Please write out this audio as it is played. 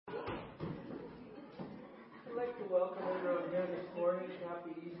Welcome everyone here this morning.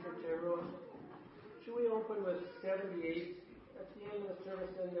 Happy Easter to everyone. Should we open with 78? At the end of the service,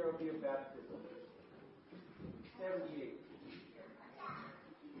 then there will be a baptism. 78.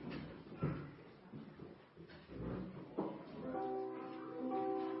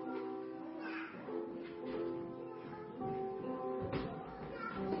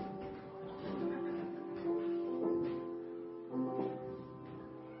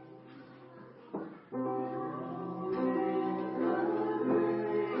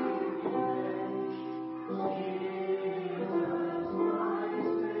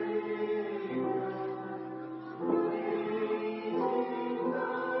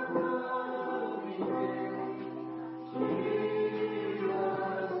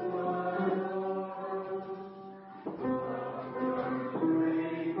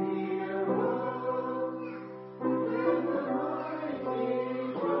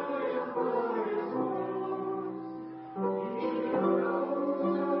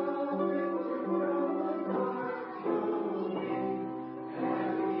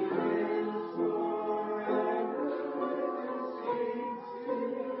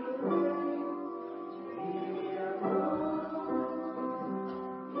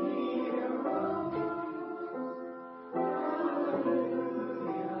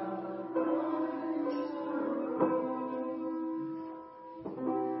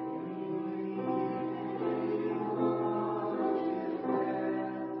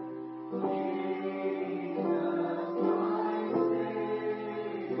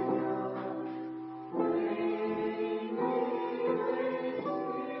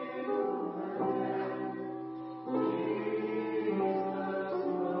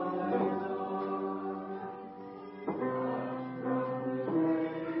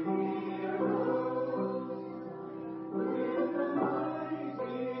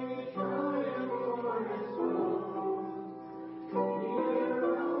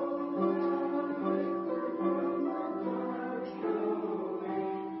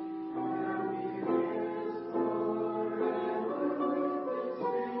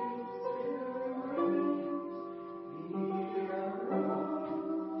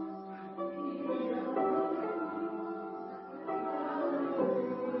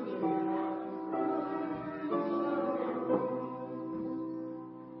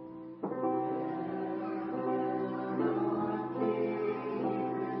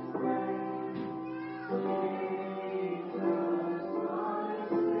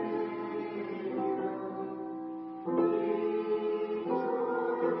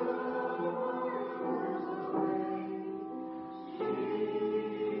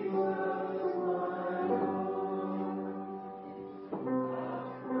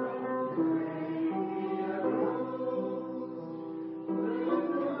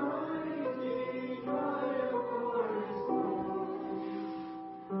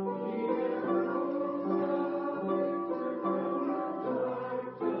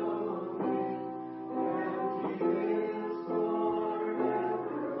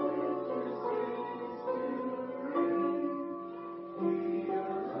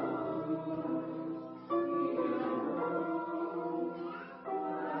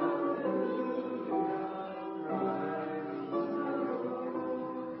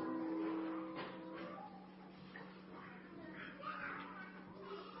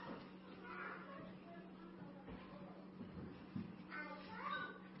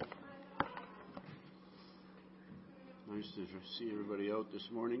 Nice to see everybody out this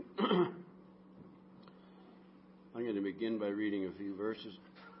morning. I'm going to begin by reading a few verses.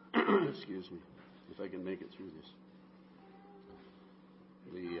 Excuse me, if I can make it through this.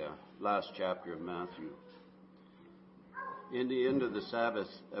 The last chapter of Matthew. In the end of the Sabbath,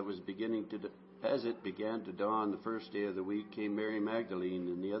 as it began to dawn the first day of the week, came Mary Magdalene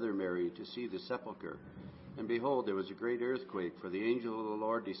and the other Mary to see the sepulchre. And behold, there was a great earthquake, for the angel of the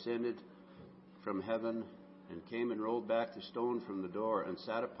Lord descended from heaven and came and rolled back the stone from the door and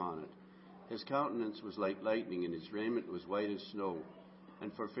sat upon it. His countenance was like lightning, and his raiment was white as snow.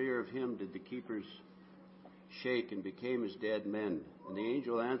 And for fear of him did the keepers shake and became as dead men. And the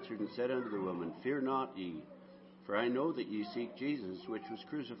angel answered and said unto the woman, Fear not ye, for I know that ye seek Jesus, which was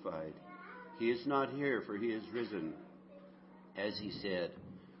crucified. He is not here, for he is risen, as he said.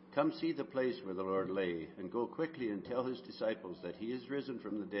 Come see the place where the Lord lay, and go quickly and tell his disciples that he is risen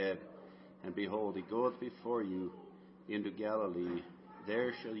from the dead. And behold, he goeth before you into Galilee.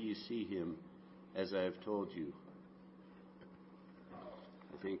 There shall ye see him, as I have told you.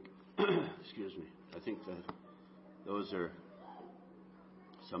 I think, I think that those are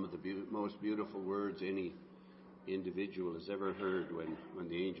some of the most beautiful words any individual has ever heard when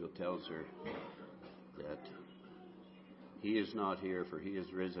the angel tells her that He is not here, for he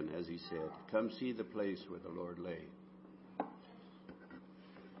is risen, as he said. Come see the place where the Lord lay.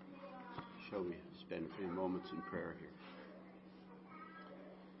 Shall we spend a few moments in prayer here?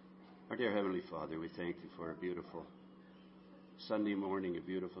 Our dear Heavenly Father, we thank you for a beautiful Sunday morning, a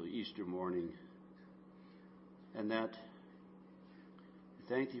beautiful Easter morning, and that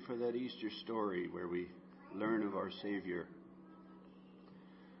we thank you for that Easter story where we learn of our Savior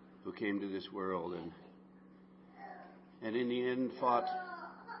who came to this world and in the end fought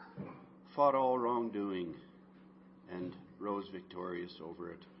all wrongdoing and rose victorious over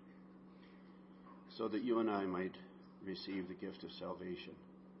it, so that you and I might receive the gift of salvation.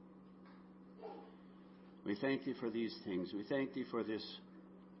 We thank thee for these things. We thank thee for this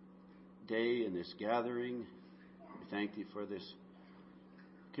day and this gathering. We thank thee for this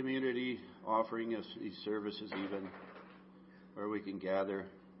community offering us these services, even where we can gather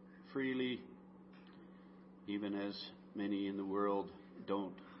freely, even as many in the world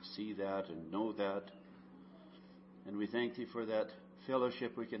don't see that and know that. And we thank thee for that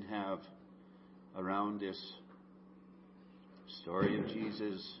fellowship we can have around this story of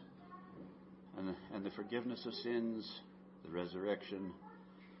Jesus and the forgiveness of sins, the resurrection,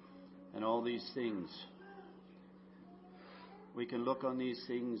 and all these things. We can look on these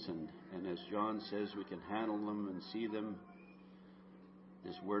things and as John says, we can handle them and see them.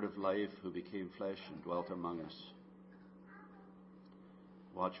 This Word of life who became flesh and dwelt among us.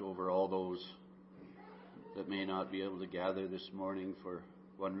 Watch over all those that may not be able to gather this morning for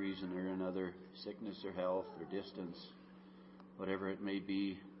one reason or another, sickness or health or distance, whatever it may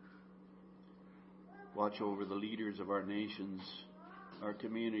be. Watch over the leaders of our nations, our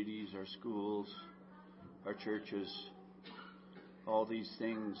communities, our schools, our churches, all these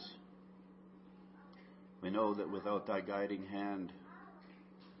things. We know that without thy guiding hand,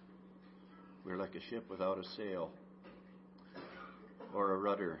 we're like a ship without a sail or a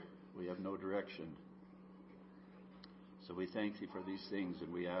rudder. We have no direction. So we thank thee for these things,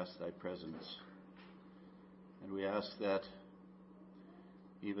 and we ask thy presence. And we ask that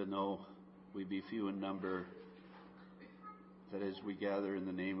even though we be few in number, that as we gather in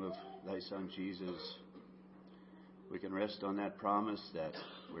the name of thy Son Jesus, we can rest on that promise that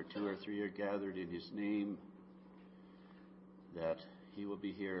where two or three are gathered in his name, that he will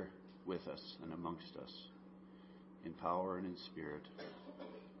be here with us and amongst us in power and in spirit.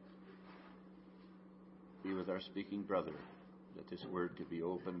 Be with our speaking brother, that this word could be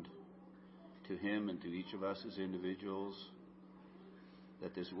opened to him and to each of us as individuals,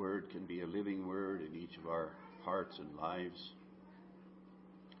 that this word can be a living word in each of our hearts and lives.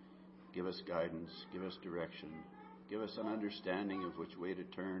 Give us guidance, give us direction, give us an understanding of which way to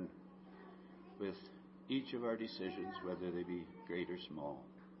turn with each of our decisions, whether they be great or small.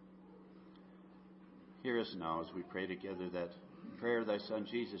 Hear us now as we pray together that prayer thy Son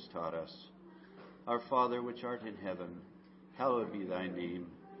Jesus taught us. Our Father which art in heaven, hallowed be thy name.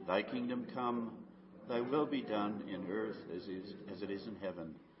 Thy kingdom come, thy will be done in earth as it is in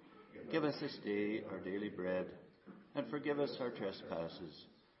heaven. Give us this day our daily bread, and forgive us our trespasses,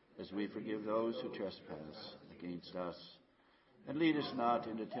 as we forgive those who trespass against us. And lead us not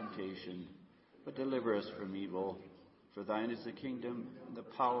into temptation, but deliver us from evil. For thine is the kingdom, and the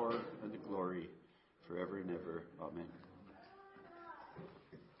power, and the glory, forever and ever. Amen.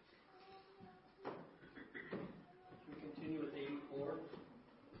 We continue with 84.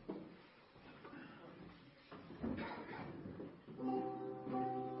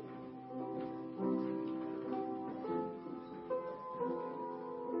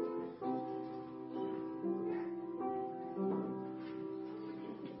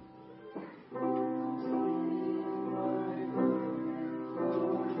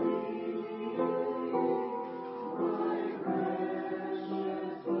 My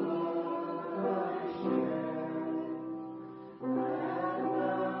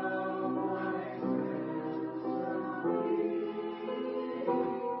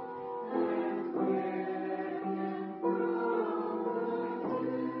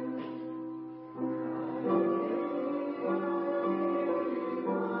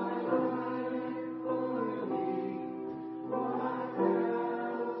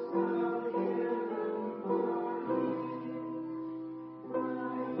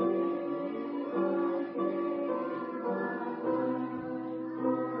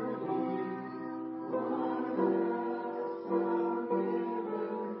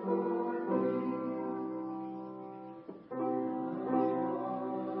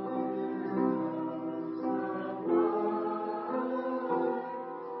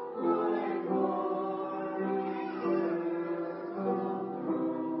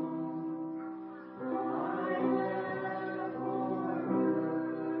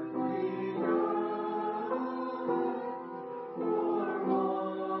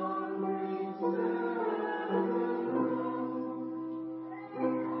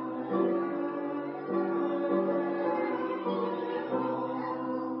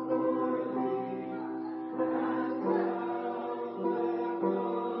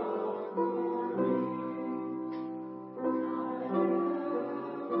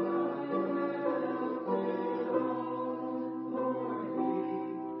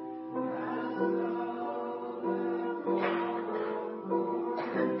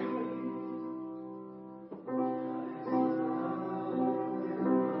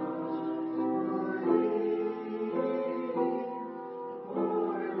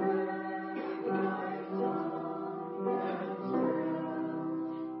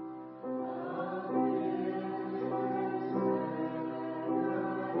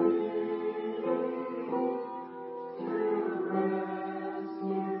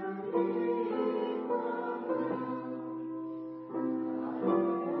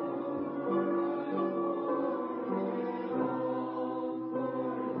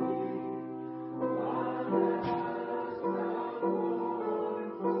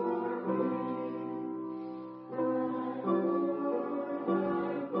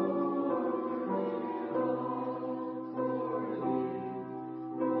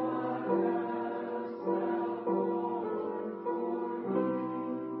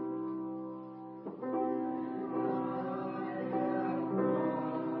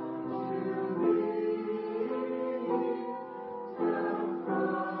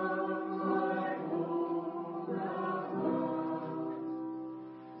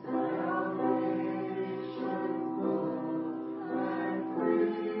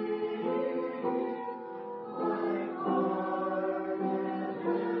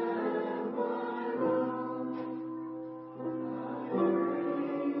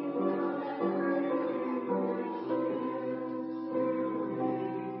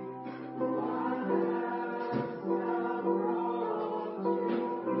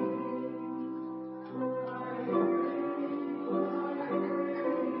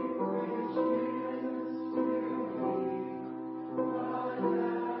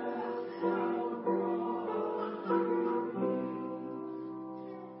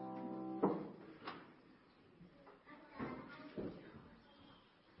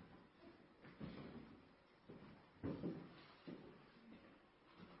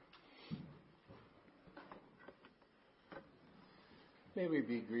May we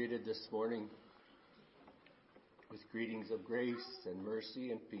be greeted this morning with greetings of grace and mercy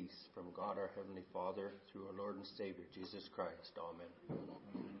and peace from God our Heavenly Father through our Lord and Savior, Jesus Christ. Amen.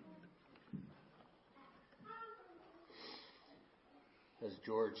 As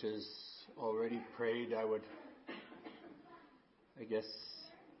George has already prayed, I would,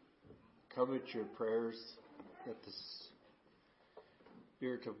 covet your prayers that the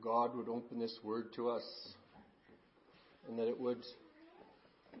Spirit of God would open this word to us and that it would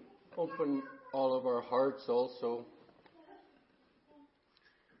open all of our hearts also.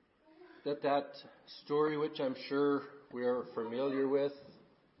 That story, which I'm sure we are familiar with,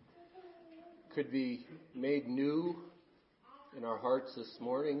 could be made new in our hearts this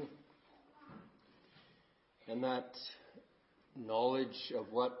morning. And that knowledge of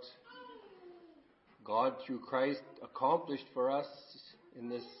what God through Christ accomplished for us in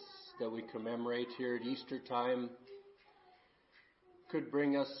this that we commemorate here at Easter time could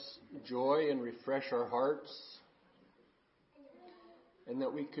bring us joy and refresh our hearts, and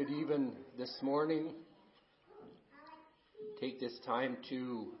that we could even this morning take this time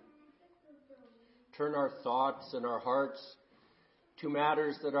to turn our thoughts and our hearts to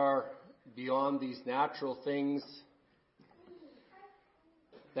matters that are beyond these natural things,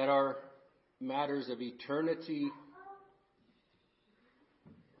 that are matters of eternity,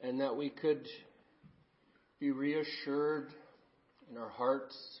 and that we could be reassured in our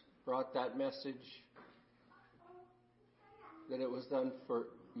hearts, brought that message, that it was done for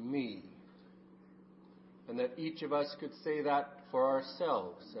me, and that each of us could say that for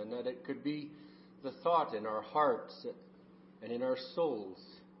ourselves, and that it could be the thought in our hearts and in our souls,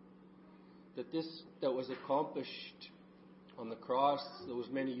 that this that was accomplished on the cross those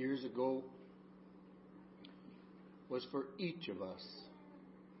many years ago was for each of us.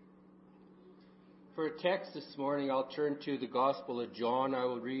 For a text this morning, I'll turn to the Gospel of John. I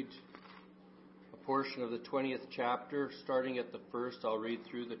will read a portion of the 20th chapter. Starting at the first, I'll read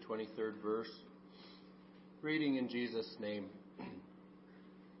through the 23rd verse. Reading in Jesus' name.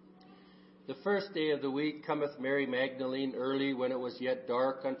 The first day of the week cometh Mary Magdalene early, when it was yet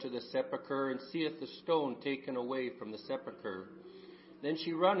dark, unto the sepulchre, and seeth the stone taken away from the sepulchre. Then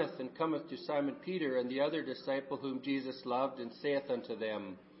she runneth, and cometh to Simon Peter and the other disciple whom Jesus loved, and saith unto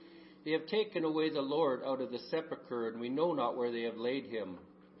them, They have taken away the Lord out of the sepulchre, and we know not where they have laid him.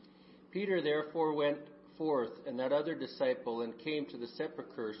 Peter therefore went forth, and that other disciple, and came to the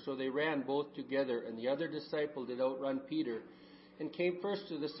sepulchre. So they ran both together, and the other disciple did outrun Peter, and came first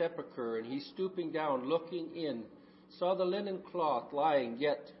to the sepulchre. And he, stooping down, looking in, saw the linen cloth lying,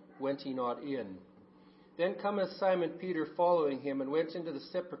 yet went he not in. Then cometh Simon Peter following him, and went into the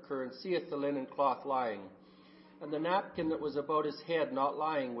sepulchre, and seeth the linen cloth lying, and the napkin that was about his head not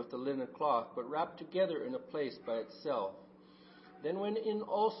lying with the linen cloth, but wrapped together in a place by itself. Then went in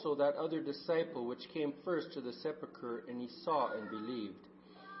also that other disciple which came first to the sepulchre, and he saw and believed.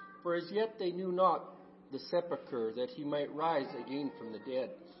 For as yet they knew not the sepulchre, that he might rise again from the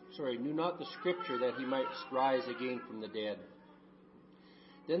dead. Knew not the scripture, that he might rise again from the dead.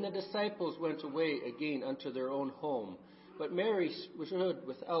 Then the disciples went away again unto their own home. But Mary stood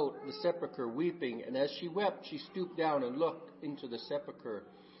without the sepulchre weeping, and as she wept, she stooped down and looked into the sepulchre.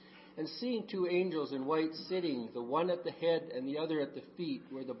 And seeing two angels in white sitting, the one at the head and the other at the feet,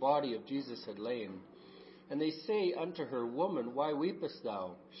 where the body of Jesus had lain. And they say unto her, Woman, why weepest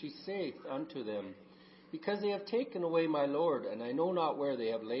thou? She saith unto them, Because they have taken away my Lord, and I know not where they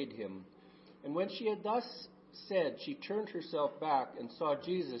have laid him. And when she had thus said, she turned herself back, and saw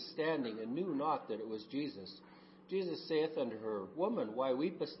Jesus standing, and knew not that it was Jesus. Jesus saith unto her, Woman, why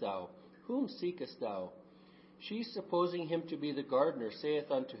weepest thou? Whom seekest thou? She, supposing him to be the gardener, saith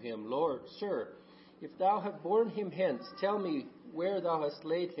unto him, Lord, Sir, if thou have borne him hence, tell me where thou hast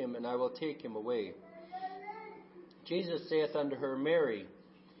laid him, and I will take him away. Jesus saith unto her, Mary.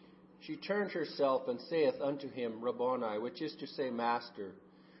 She turned herself, and saith unto him, Rabboni, which is to say, Master.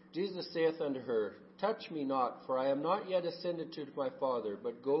 Jesus saith unto her, Touch me not, for I am not yet ascended to my Father,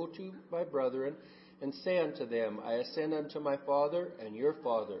 but go to my brethren, and say unto them, I ascend unto my Father and your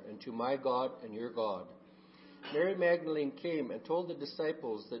Father, and to my God and your God. Mary Magdalene came and told the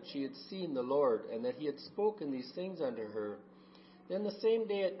disciples that she had seen the Lord, and that he had spoken these things unto her. Then the same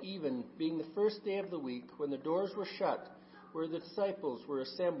day at even, being the first day of the week, when the doors were shut, where the disciples were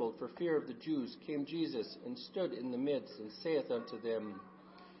assembled for fear of the Jews, came Jesus, and stood in the midst, and saith unto them,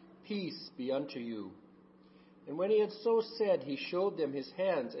 Peace be unto you. And when he had so said, he showed them his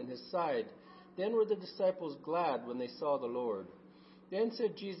hands and his side. Then were the disciples glad when they saw the Lord. Then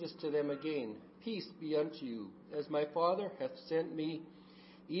said Jesus to them again, Peace be unto you. As my Father hath sent me,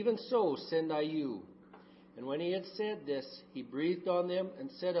 even so send I you. And when he had said this, he breathed on them and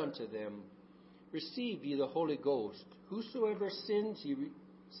said unto them, Receive ye the Holy Ghost. Whosoever sins ye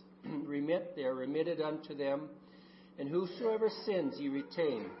remit, they are remitted unto them. And whosoever sins ye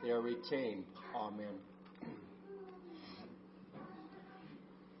retain, they are retained. Amen.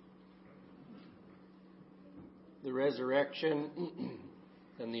 The resurrection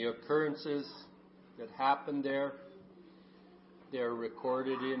and the occurrences that happened there, they're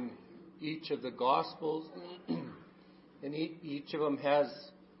recorded in each of the Gospels, and each of them has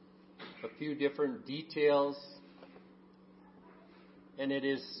a few different details, and it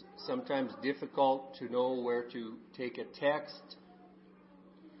is sometimes difficult to know where to take a text,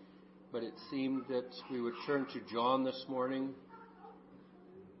 but it seemed that we would turn to John this morning.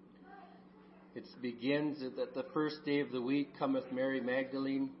 It begins that the first day of the week cometh Mary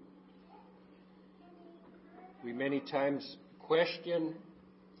Magdalene. We many times question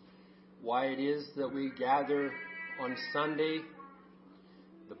why it is that we gather on Sunday.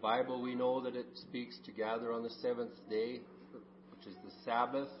 The Bible, we know that it speaks to gather on the seventh day, which is the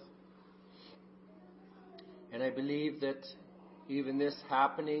Sabbath. And I believe that even this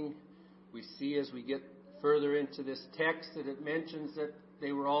happening, we see as we get further into this text that it mentions that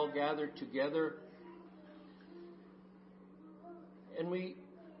they were all gathered together. And we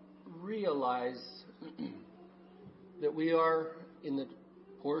realize that we are in the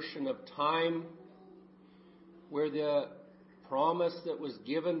portion of time where the promise that was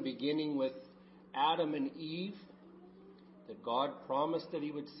given beginning with Adam and Eve, that God promised that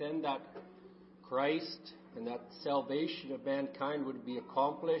he would send that Christ and that salvation of mankind would be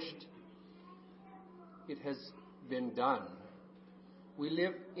accomplished, it has been done. We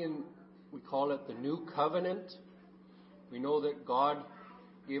live in, we call it the new covenant. We know that God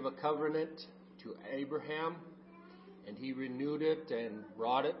gave a covenant to Abraham, and he renewed it and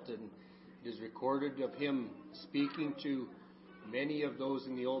brought it, and it is recorded of him speaking to many of those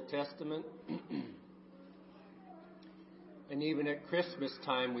in the Old Testament. And even at Christmas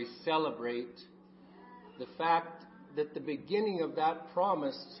time, we celebrate the fact that the beginning of that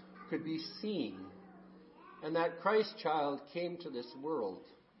promise could be seen, and that Christ child came to this world.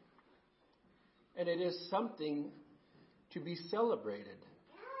 And it is something to be celebrated.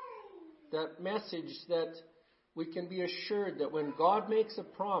 That message that we can be assured that when God makes a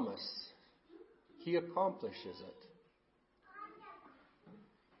promise, he accomplishes it.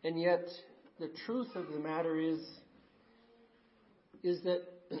 And yet, the truth of the matter is that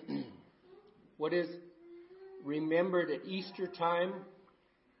what is remembered at Easter time,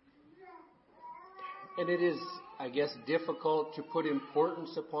 and it is, I guess, difficult to put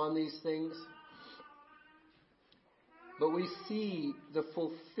importance upon these things, but we see the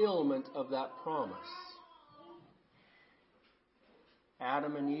fulfillment of that promise.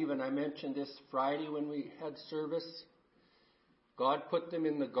 Adam and Eve, and I mentioned this Friday when we had service, God put them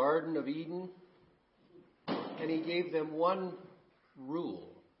in the Garden of Eden, and he gave them one rule.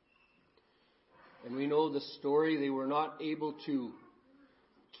 And we know the story. They were not able to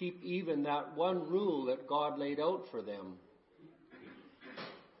keep even that one rule that God laid out for them.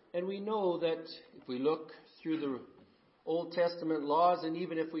 And we know that if we look through the Old Testament laws, and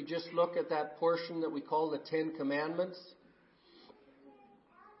even if we just look at that portion that we call the Ten Commandments,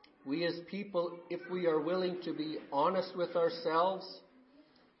 we as people, if we are willing to be honest with ourselves,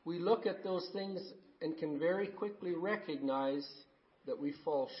 we look at those things and can very quickly recognize that we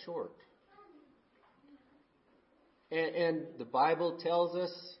fall short. And the Bible tells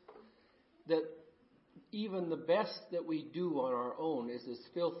us that even the best that we do on our own is as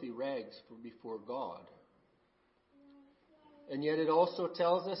filthy rags before God. And yet it also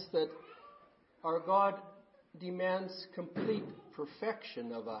tells us that our God demands complete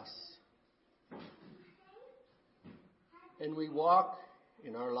perfection of us. And we walk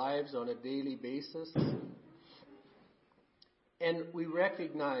in our lives on a daily basis, and we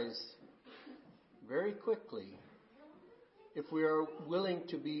recognize very quickly, if we are willing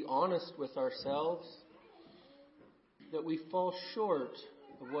to be honest with ourselves, that we fall short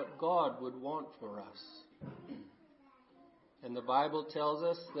of what God would want for us. And the Bible tells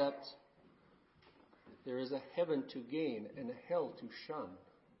us that there is a heaven to gain and a hell to shun.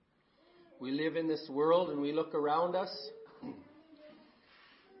 We live in this world and we look around us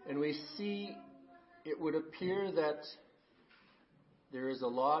and we see, it would appear that there is a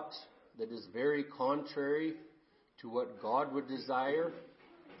lot that is very contrary to what God would desire.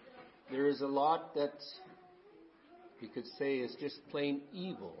 There is a lot that we could say is just plain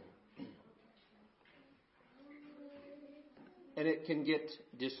evil. And it can get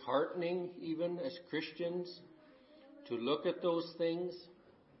disheartening, even as Christians, to look at those things.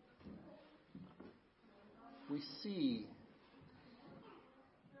 we see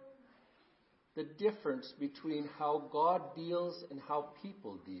the difference between how God deals and how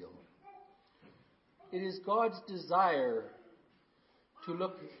people deal. It is God's desire to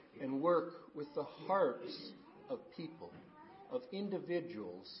look and work with the hearts of people, of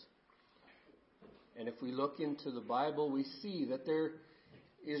individuals. And if we look into the Bible, we see that there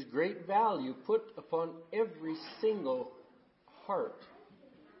is great value put upon every single heart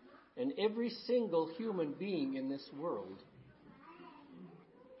and every single human being in this world.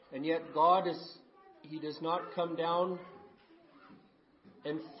 And yet God He does not come down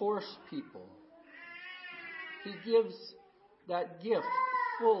and force people. He gives that gift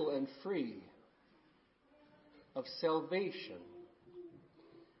full and free of salvation,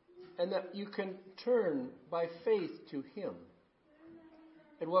 and that you can turn by faith to Him.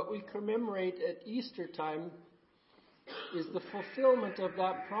 And what we commemorate at Easter time is the fulfillment of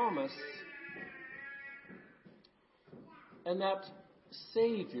that promise, and that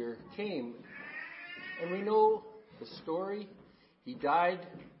Savior came. And we know the story. He died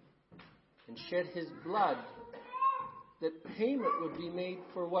and shed His blood, that payment would be made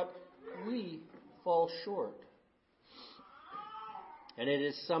for what we fall short. And it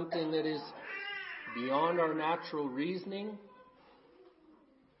is something that is beyond our natural reasoning.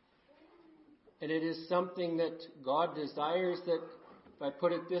 And it is something that God desires that, if I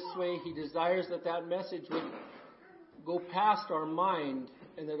put it this way, He desires that that message would go past our mind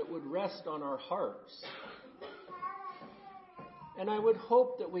and that it would rest on our hearts. And I would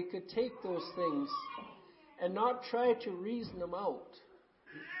hope that we could take those things and not try to reason them out,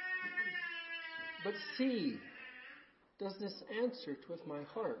 but see, does this answer with my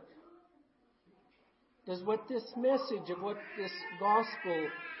heart? Does what this message of what this gospel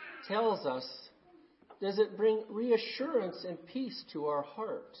tells us, does it bring reassurance and peace to our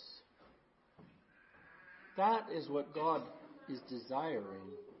hearts? That is what God is desiring.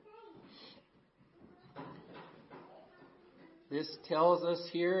 This tells us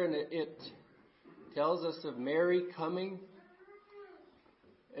here, and it tells us of Mary coming.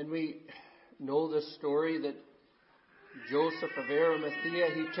 And we know the story that Joseph of Arimathea,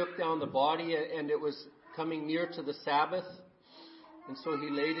 he took down the body, and it was coming near to the Sabbath. And so he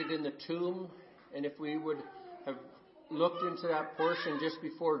laid it in the tomb. And if we would have looked into that portion just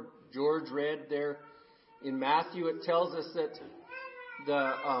before George read there in Matthew, it tells us that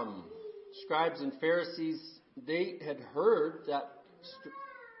the scribes and Pharisees, they had heard that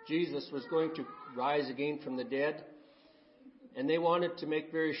Jesus was going to rise again from the dead. And they wanted to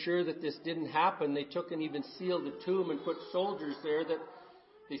make very sure that this didn't happen. They took and even sealed the tomb and put soldiers there that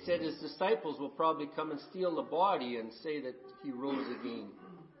they said his disciples will probably come and steal the body and say that he rose again.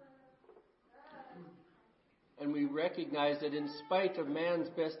 And we recognize that in spite of man's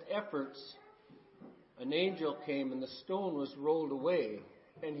best efforts, an angel came and the stone was rolled away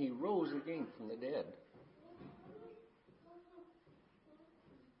and he rose again from the dead.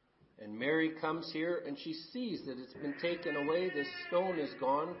 And Mary comes here and she sees that it's been taken away. This stone is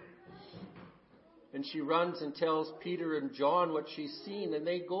gone. And she runs and tells Peter and John what she's seen, and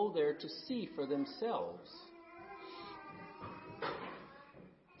they go there to see for themselves.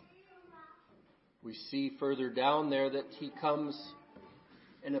 We see further down there that he comes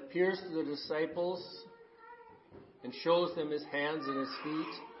and appears to the disciples and shows them his hands and his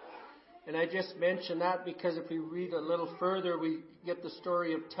feet. And I just mention that because if we read a little further, we get the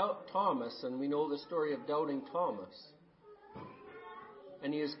story of Thomas, and we know the story of doubting Thomas.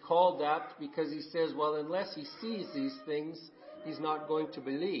 And he is called that because he says, well, unless he sees these things, he's not going to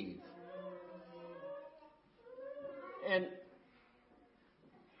believe. And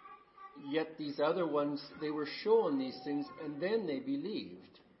yet these other ones, they were shown these things and then they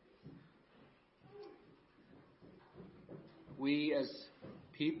believed. We as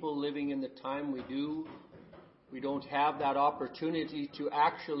people living in the time we don't have that opportunity to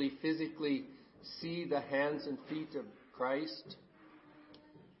actually physically see the hands and feet of Christ.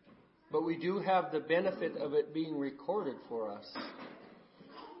 But we do have the benefit of it being recorded for us.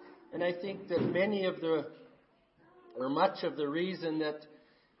 And I think that much of the reason that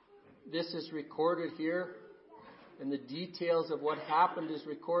this is recorded here and the details of what happened is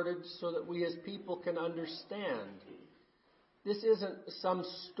recorded so that we as people can understand. This isn't some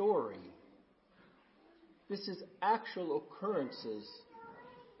story. This is actual occurrences.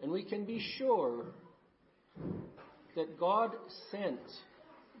 And we can be sure that God sent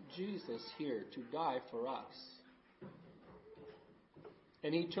Jesus here to die for us.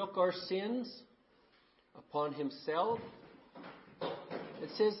 And he took our sins upon himself. It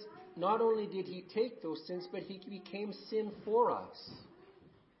says not only did he take those sins, but he became sin for us.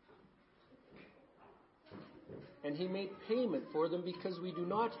 and he made payment for them because we do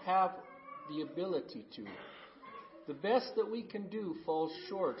not have the ability to. The best that we can do falls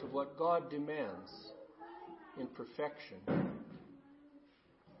short of what God demands in perfection.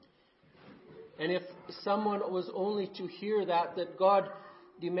 And if someone was only to hear that God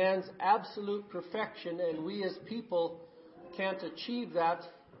demands absolute perfection and we as people can't achieve that,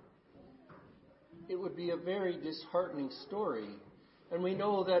 it would be a very disheartening story. And we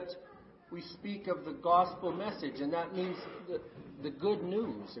know that we speak of the gospel message, and that means the good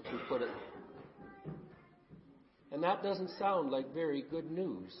news, if we put it. And that doesn't sound like very good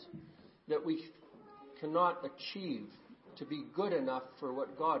news, that we cannot achieve to be good enough for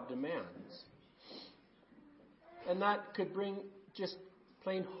what God demands. And that could bring just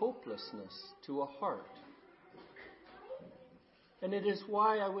plain hopelessness to a heart. And it is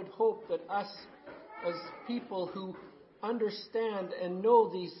why I would hope that us as people who understand and know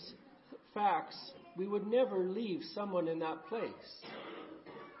these facts, we would never leave someone in that place.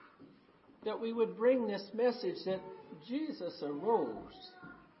 That we would bring this message that Jesus arose.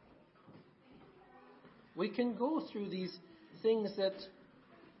 We can go through these things that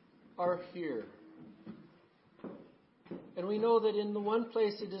are here. And we know that in the one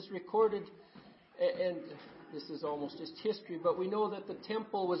place it is recorded, and this is almost just history, but we know that the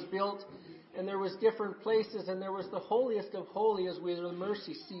temple was built and there was different places, and there was the holiest of holies where the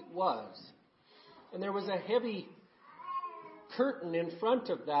mercy seat was. And there was a heavy curtain in front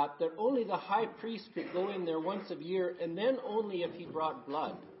of that only the high priest could go in there once a year, and then only if he brought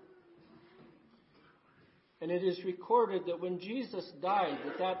blood. And it is recorded that when Jesus died,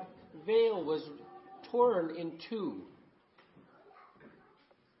 that veil was torn in two.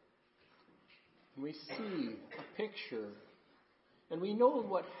 And we see a picture, and we know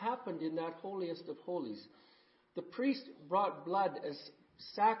what happened in that holiest of holies. The priest brought blood as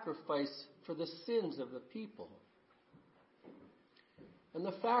sacrifice for the sins of the people. And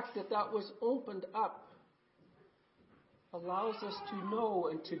the fact that that was opened up allows us to know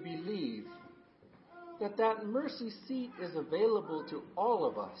and to believe that that mercy seat is available to all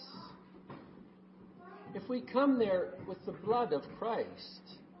of us. If we come there with the blood of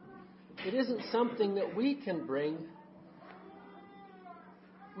Christ, it isn't something that we can bring.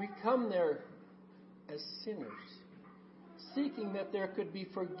 We come there as sinners, seeking that there could be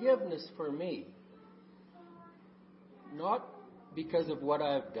forgiveness for me. Not because of what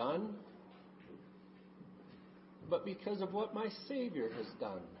I've done, but because of what my Savior has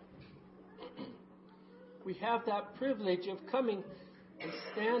done. We have that privilege of coming and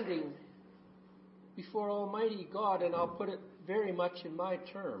standing before Almighty God, and I'll put it very much in my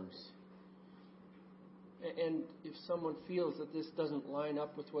terms. And if someone feels that this doesn't line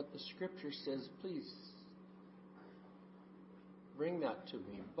up with what the Scripture says, please bring that to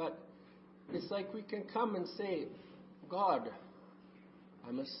me. But it's like we can come and say, God,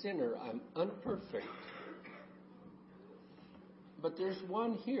 I'm a sinner, I'm imperfect. But there's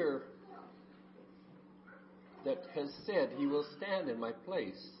one here that has said he will stand in my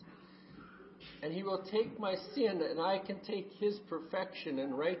place. And he will take my sin, and I can take his perfection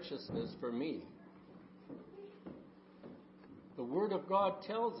and righteousness for me. The Word of God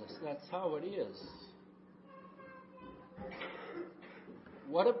tells us that's how it is.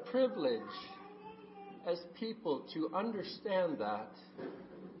 What a privilege as people to understand that.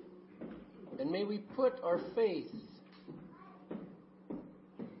 And may we put our faith.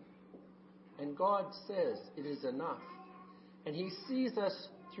 And God says it is enough. And He sees us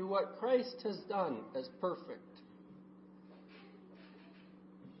through what Christ has done as perfect.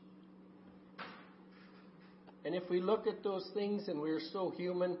 And if we look at those things, and we're so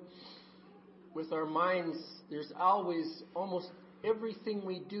human with our minds, there's always almost everything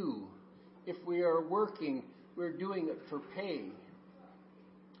we do. If we are working, we're doing it for pay.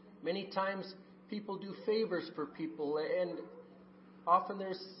 Many times people do favors for people, and often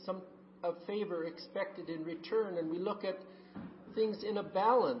there's a favor expected in return, and we look at things in a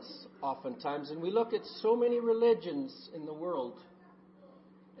balance oftentimes, and we look at so many religions in the world,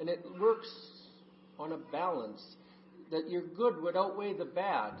 and it works on a balance that your good would outweigh the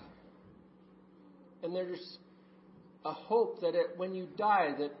bad. And there's a hope that when you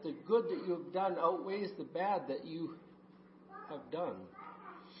die, that the good that you have done outweighs the bad that you have done.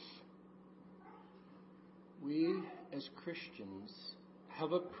 We as Christians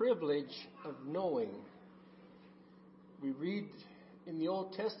have a privilege of knowing. We read in the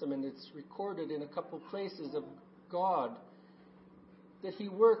Old Testament, it's recorded in a couple places of God, that He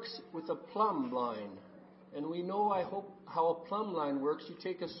works with a plumb line. And we know, I hope, how a plumb line works. You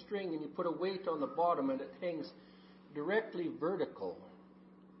take a string and you put a weight on the bottom and it hangs directly vertical.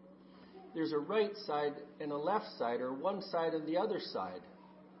 there's a right side and a left side, or one side and the other side.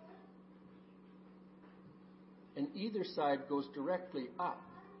 And either side goes directly up.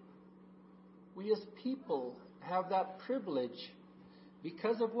 We as people have that privilege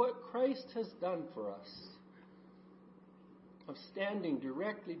because of what Christ has done for us, of standing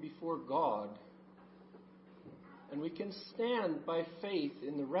directly before God. And we can stand by faith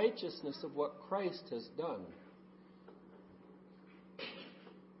in the righteousness of what Christ has done.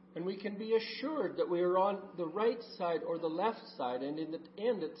 And we can be assured that we are on the right side or the left side. And in the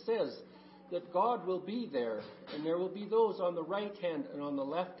end it says that God will be there, and there will be those on the right hand and on the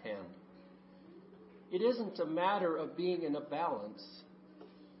left hand. It isn't a matter of being in a balance.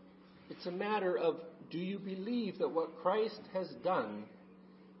 It's a matter of, do you believe that what Christ has done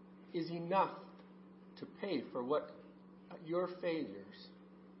is enough to pay for what your failures?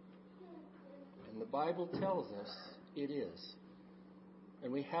 And the Bible tells us it is.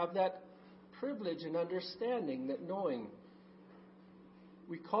 And we have that privilege and understanding, that knowing,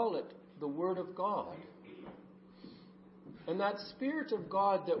 we call it the Word of God. And that Spirit of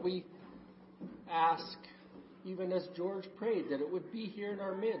God that we ask, even as George prayed, that it would be here in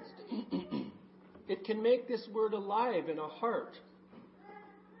our midst. It can make this Word alive in a heart.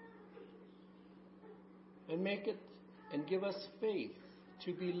 And make it, and give us faith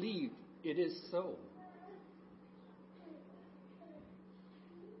to believe it is so.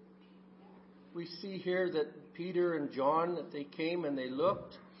 We see here that Peter and John, that they came and they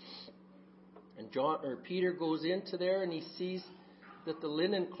looked. And Peter goes into there and he sees that the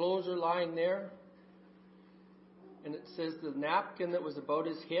linen clothes are lying there. And it says the napkin that was about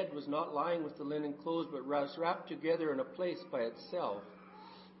his head was not lying with the linen clothes, but was wrapped together in a place by itself.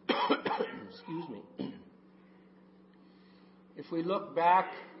 Excuse me. If we look back,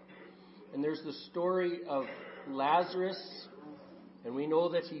 and there's the story of Lazarus, and we know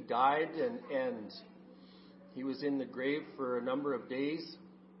that he died and he was in the grave for a number of days.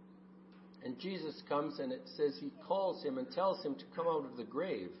 And Jesus comes and it says he calls him and tells him to come out of the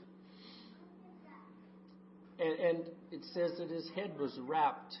grave. And it says that his head was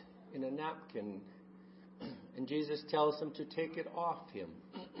wrapped in a napkin. And Jesus tells him to take it off him.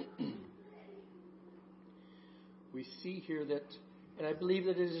 We see here that, and I believe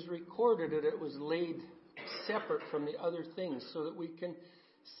that it is recorded that it was laid separate from the other things so that we can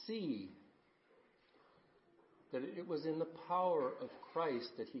see that it was in the power of Christ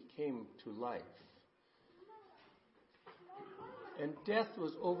that he came to life. And death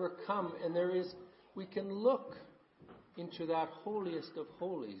was overcome, and we can look into that holiest of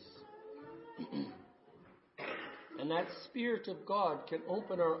holies. And that Spirit of God can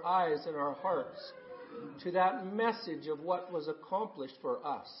open our eyes and our hearts to that message of what was accomplished for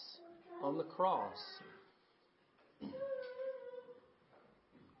us on the cross.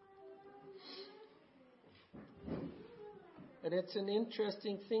 And it's an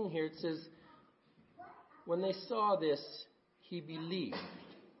interesting thing here. It says, when they saw this, he believed.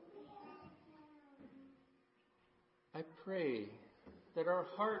 I pray that our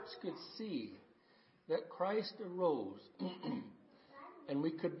hearts could see that Christ arose and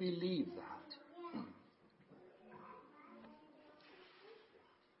we could believe that.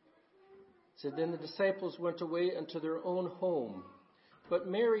 It said, then the disciples went away unto their own home. But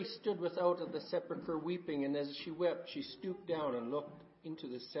Mary stood without of the sepulchre weeping, and as she wept, she stooped down and looked into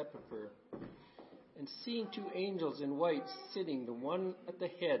the sepulchre. And seeing two angels in white sitting, the one at the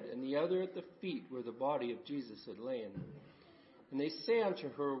head and the other at the feet, where the body of Jesus had lain. And they say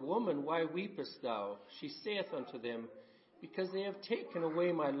unto her, Woman, why weepest thou? She saith unto them, Because they have taken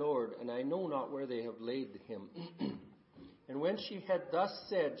away my Lord, and I know not where they have laid him. And when she had thus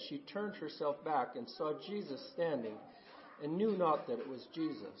said, she turned herself back and saw Jesus standing, and knew not that it was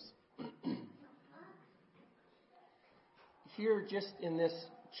Jesus. Here, just in this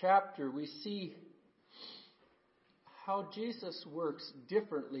chapter, we see how Jesus works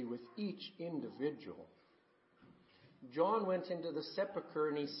differently with each individual. John went into the sepulchre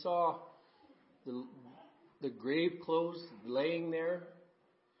and he saw the grave clothes laying there,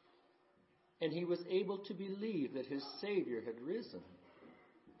 and he was able to believe that his Savior had risen.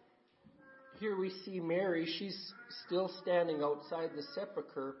 Here we see Mary, she's still standing outside the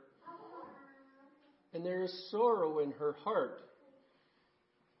sepulchre, and there is sorrow in her heart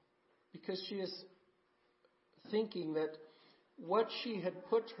because she is thinking that what she had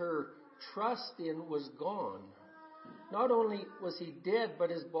put her trust in was gone. Not only was he dead,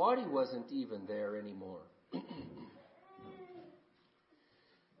 but his body wasn't even there anymore.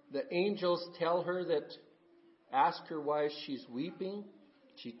 The angels tell her that, ask her why she's weeping.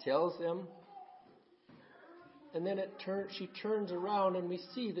 She tells them. And then she turns around and we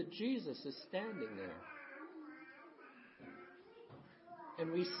see that Jesus is standing there.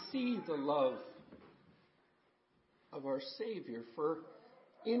 And we see the love of our Savior for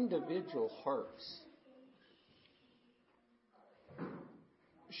individual hearts.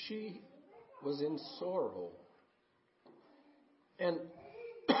 She was in sorrow. And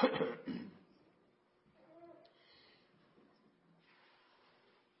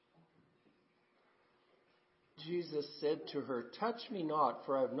Jesus said to her, "Touch me not,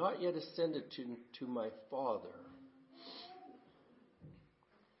 for I have not yet ascended to my Father."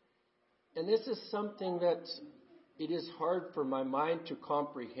 And this is something that it is hard for my mind to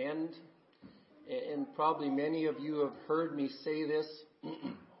comprehend. And probably many of you have heard me say this.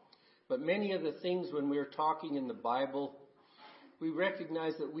 But many of the things when we're talking in the Bible, we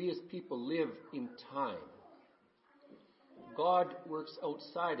recognize that we as people live in time. God works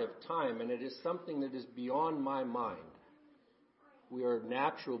outside of time, and it is something that is beyond my mind. We are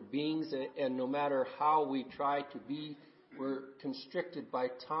natural beings, and no matter how we try to be, we're constricted by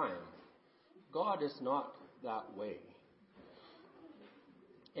time. God is not that way.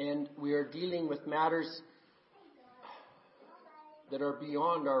 And we are dealing with matters that are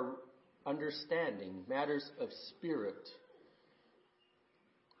beyond our understanding, matters of spirit.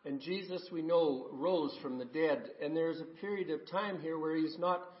 And Jesus, we know, rose from the dead. And there's a period of time here where he's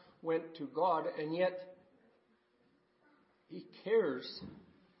not went to God, and yet he cares.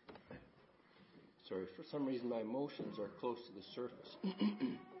 Sorry, for some reason my emotions are close to the surface.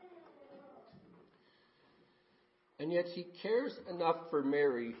 And yet he cares enough for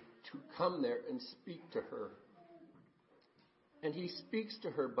Mary to come there and speak to her. And he speaks to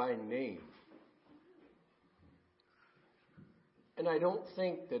her by name. And I don't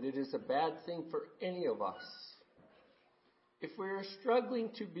think that it is a bad thing for any of us, if we are struggling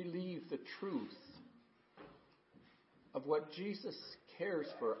to believe the truth of what Jesus cares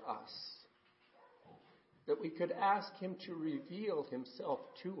for us, that we could ask him to reveal himself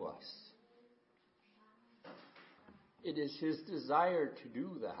to us. It is his desire to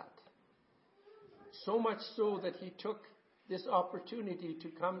do that. So much so that he took this opportunity to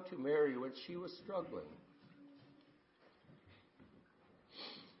come to Mary when she was struggling.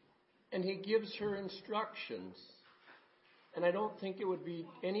 And he gives her instructions. And I don't think it would be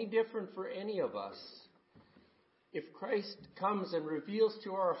any different for any of us. If Christ comes and reveals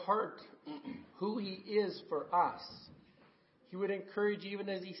to our heart who he is for us, he would encourage, even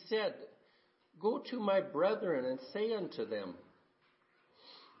as he said, "Go to my brethren and say unto them."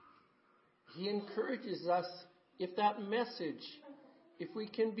 He encourages us, if that message, if we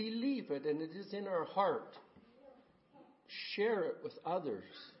can believe it and it is in our heart, share it with others.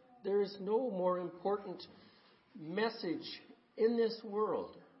 There is no more important message in this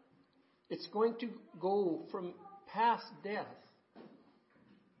world. It's going to go from past death.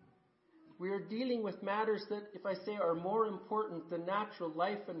 We are dealing with matters that, if I say, are more important than natural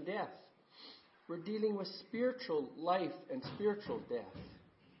life and death. We're dealing with spiritual life and spiritual death.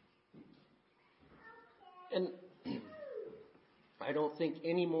 And I don't think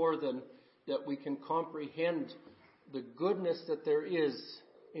any more than that we can comprehend the goodness that there is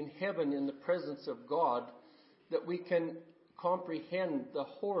in heaven in the presence of God, that we can comprehend the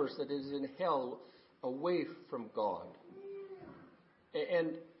horrors that is in hell away from God.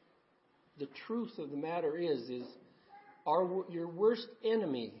 And the truth of the matter is your worst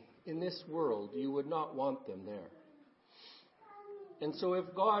enemy in this world, you would not want them there. And so if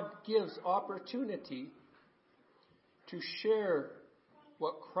God gives opportunity to share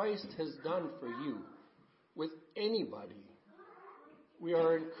what Christ has done for you with anybody, we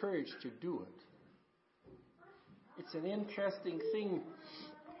are encouraged to do it. It's an interesting thing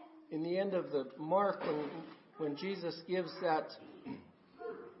in the end of the Mark when Jesus gives that,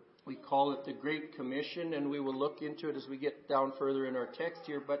 we call it the Great Commission, and we will look into it as we get down further in our text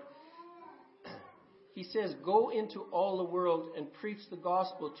here, but he says, "Go into all the world and preach the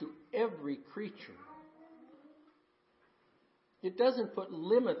gospel to every creature." It doesn't put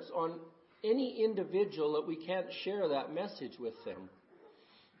limits on any individual that we can't share that message with them.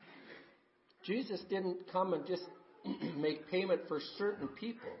 Jesus didn't come and just make payment for certain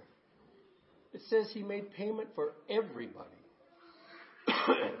people. It says he made payment for everybody.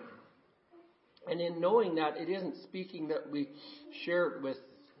 And in knowing that, it isn't speaking that we share it with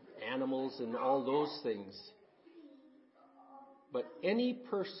animals and all those things. But any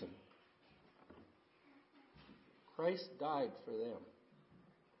person, Christ died for them.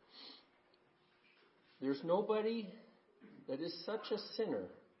 There's nobody that is such a sinner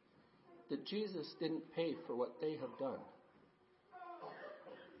that Jesus didn't pay for what they have done.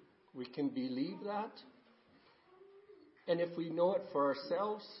 We can believe that, And if we know it for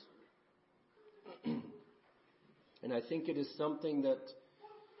ourselves, and I think it is something that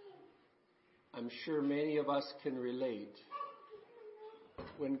I'm sure many of us can relate,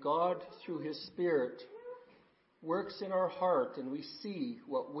 when God, through His Spirit, works in our heart and we see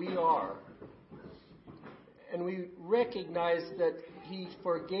what we are, and we recognize that He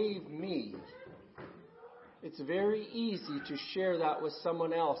forgave me, it's very easy to share that with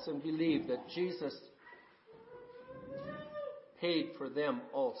someone else and believe that Jesus paid for them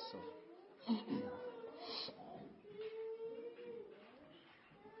also. It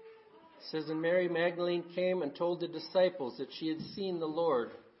says, and Mary Magdalene came and told the disciples that she had seen the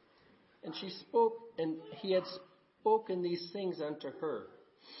Lord, and she spoke, and He had spoken these things unto her.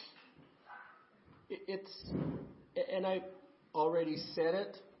 And I already said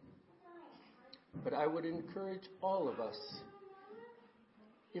it, but I would encourage all of us,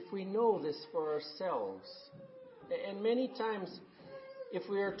 if we know this for ourselves, and many times if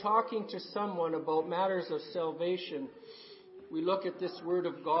we are talking to someone about matters of salvation, we look at this Word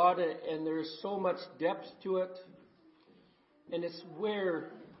of God and there is so much depth to it, and it's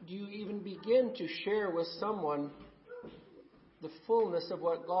where do you even begin to share with someone the fullness of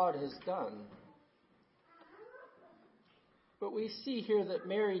what God has done? But we see here that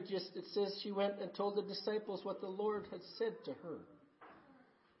Mary it says she went and told the disciples what the Lord had said to her.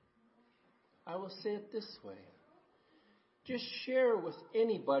 I will say it this way. Just share with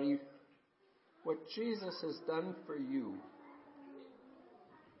anybody what Jesus has done for you.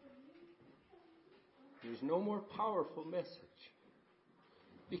 There's no more powerful message.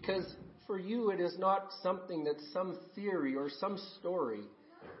 Because for you it is not something that's some theory or some story.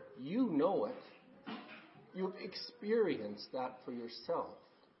 You know it. You've experienced that for yourself.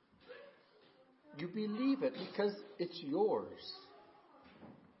 You believe it because it's yours.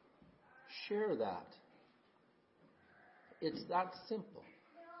 Share that. It's that simple.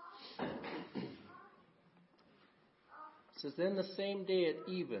 It says, then the same day at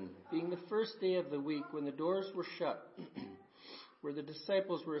even, being the first day of the week, when the doors were shut, where the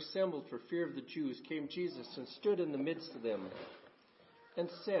disciples were assembled for fear of the Jews, came Jesus and stood in the midst of them and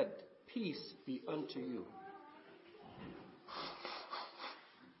said, peace be unto you.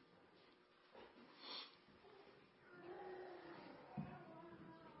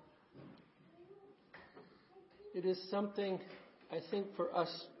 It is something, I think, for us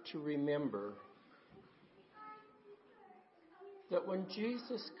to remember that when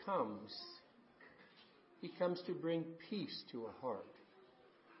Jesus comes, He comes to bring peace to a heart.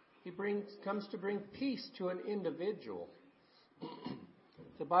 He comes to bring peace to an individual.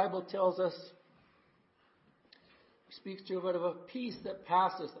 The Bible tells us, speaks to of a peace that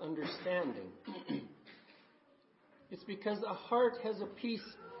passeth understanding. It's because a heart has a peace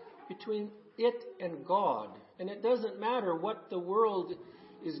between it and God. And it doesn't matter what the world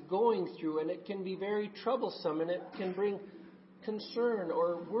is going through, and it can be very troublesome, and it can bring concern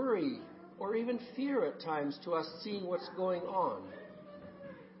or worry or even fear at times to us seeing what's going on.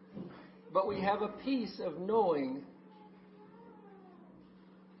 But we have a peace of knowing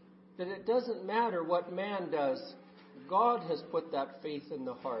that it doesn't matter what man does. God has put that faith in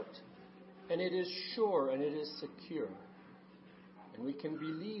the heart, and it is sure and it is secure. And we can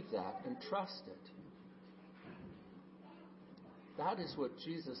believe that and trust it. That is what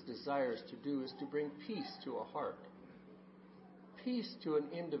Jesus desires to do, is to bring peace to a heart. Peace to an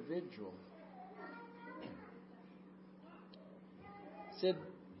individual. It said,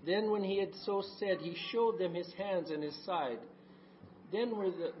 then when He had so said, He showed them His hands and His side. Then were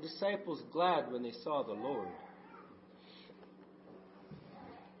the disciples glad when they saw the Lord.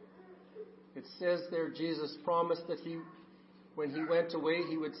 It says there, Jesus promised that when He went away,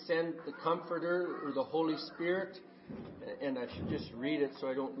 He would send the Comforter, or the Holy Spirit. And I should just read it so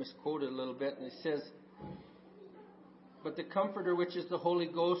I don't misquote it a little bit. And it says, but the Comforter, which is the Holy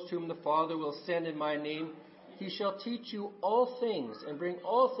Ghost, whom the Father will send in my name, He shall teach you all things, and bring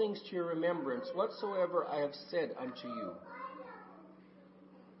all things to your remembrance, whatsoever I have said unto you.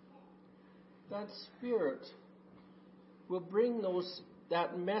 That Spirit will bring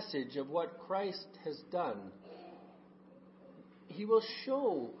that message of what Christ has done. He will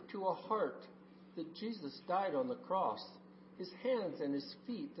show to a heart that Jesus died on the cross, His hands and His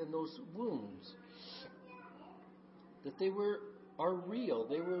feet and those wounds, that they are real.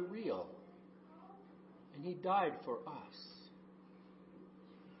 They were real. And He died for us.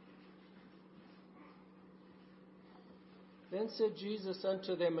 Then said Jesus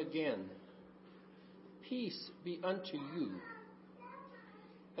unto them again, peace be unto you.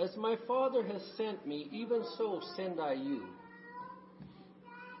 As my Father has sent me, even so send I you.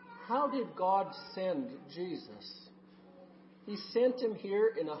 How did God send Jesus? He sent him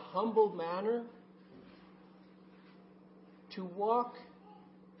here in a humble manner to walk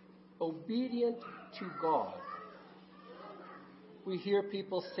obedient to God. We hear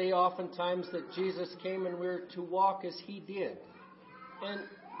people say oftentimes that Jesus came and we're to walk as he did. And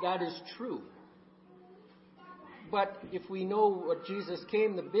that is true. But if we know what Jesus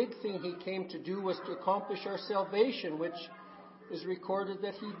came, the big thing he came to do was to accomplish our salvation, which is recorded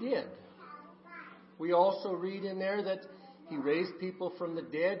that he did. We also read in there that he raised people from the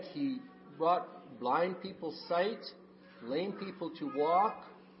dead. He brought blind people sight, lame people to walk.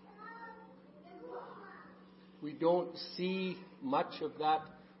 We don't see much of that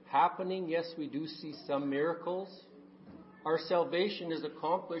happening. Yes, we do see some miracles. Our salvation is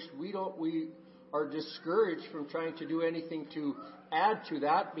accomplished. We are discouraged from trying to do anything to add to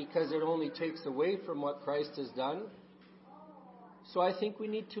that because it only takes away from what Christ has done. So I think we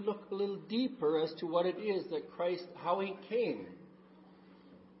need to look a little deeper as to what it is that Christ, how he came.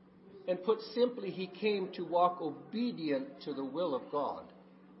 And put simply, he came to walk obedient to the will of God.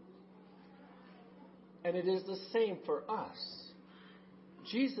 And it is the same for us.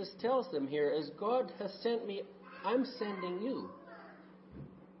 Jesus tells them here, as God has sent me, I'm sending you.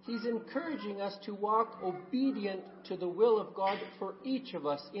 He's encouraging us to walk obedient to the will of God for each of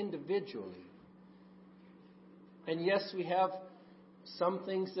us individually. And yes, we have some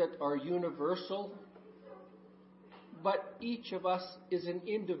things that are universal, but each of us is an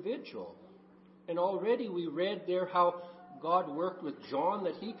individual. And already we read there how God worked with John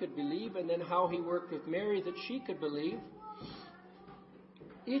that he could believe, and then how he worked with Mary that she could believe.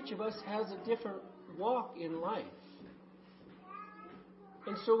 Each of us has a different walk in life.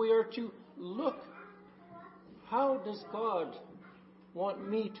 And so we are to look, how does God want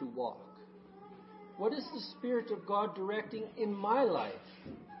me to walk? What is the Spirit of God directing in my life?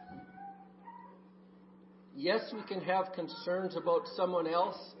 Yes, we can have concerns about someone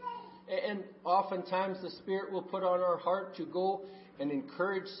else, and oftentimes the Spirit will put on our heart to go and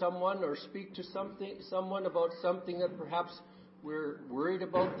encourage someone or speak to someone about something that perhaps we're worried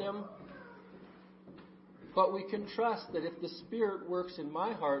about them. But we can trust that if the Spirit works in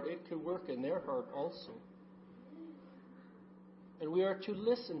my heart, it can work in their heart also. And we are to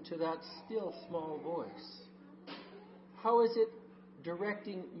listen to that still small voice. How is it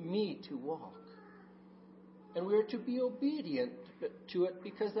directing me to walk? And we are to be obedient to it,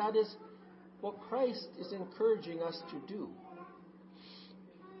 because that is what Christ is encouraging us to do.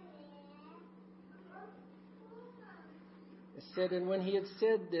 It said, and when he had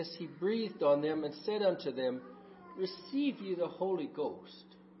said this, he breathed on them and said unto them, receive ye the Holy Ghost.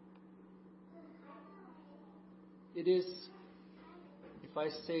 It is, if I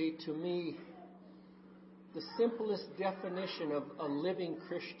say to me, the simplest definition of a living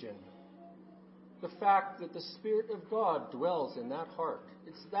Christian. The fact that the Spirit of God dwells in that heart.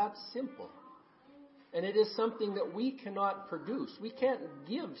 It's that simple. And it is something that we cannot produce. We can't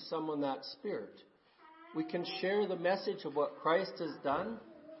give someone that Spirit. We can share the message of what Christ has done.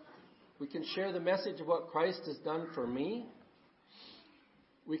 We can share the message of what Christ has done for me.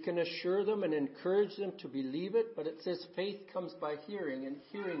 We can assure them and encourage them to believe it, but it says faith comes by hearing, and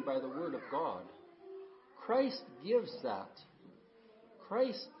hearing by the Word of God. Christ gives that.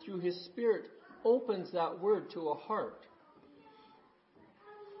 Christ, through His Spirit, opens that Word to a heart.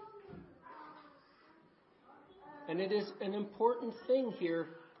 And it is an important thing here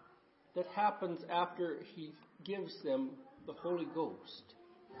that happens after He gives them the Holy Ghost.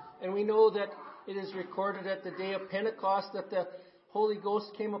 And we know that it is recorded at the day of Pentecost that the Holy Ghost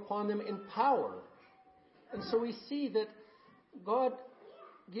came upon them in power. And so we see that God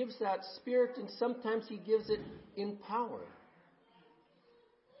gives that Spirit, and sometimes He gives it in power.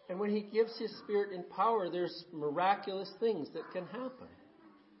 And when He gives His Spirit in power, there's miraculous things that can happen.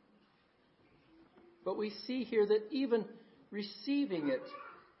 But we see here that even receiving it,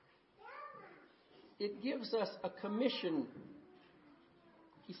 it gives us a commission.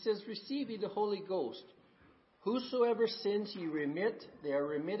 He says, receive ye the Holy Ghost. Whosoever sins ye remit, they are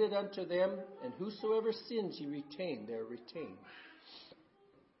remitted unto them, and whosoever sins ye retain, they are retained.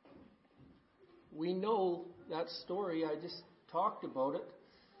 We know that story, I just talked about it,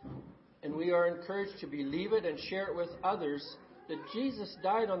 and we are encouraged to believe it and share it with others, that Jesus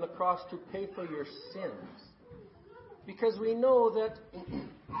died on the cross to pay for your sins. Because we know that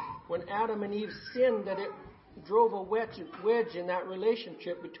when Adam and Eve sinned, that it drove a wedge in that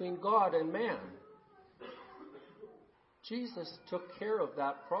relationship between God and man. Jesus took care of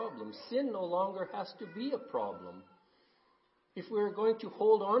that problem. Sin no longer has to be a problem. If we're going to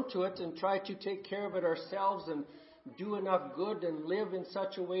hold on to it and try to take care of it ourselves and do enough good and live in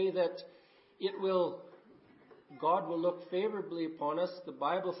such a way that it will God will look favorably upon us, the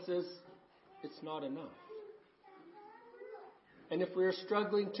Bible says it's not enough. And if we're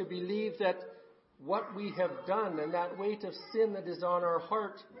struggling to believe that what we have done and that weight of sin that is on our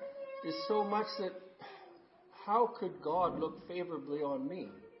heart is so much that how could God look favorably on me?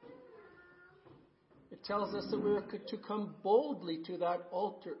 It tells us that we're to come boldly to that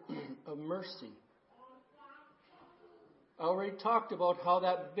altar of mercy. I already talked about how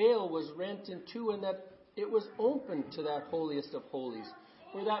that veil was rent in two and that it was open to that holiest of holies,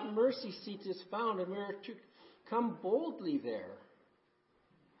 where that mercy seat is found, and we're to come boldly there.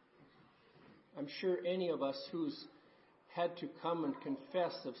 I'm sure any of us who's had to come and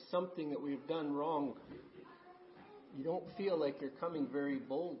confess of something that we've done wrong, you don't feel like you're coming very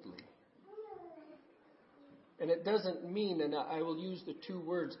boldly. And it doesn't mean, and I will use the two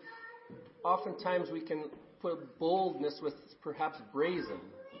words, oftentimes we can put boldness with perhaps brazen.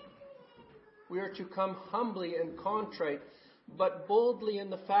 We are to come humbly and contrite, but boldly in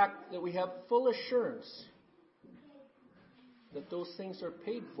the fact that we have full assurance that those things are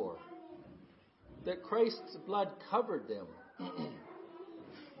paid for, that Christ's blood covered them.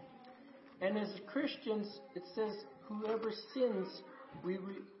 And as Christians, it says, whoever sins,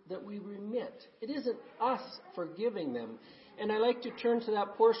 that we remit. It isn't us forgiving them. And I like to turn to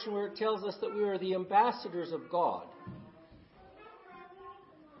that portion where it tells us that we are the ambassadors of God.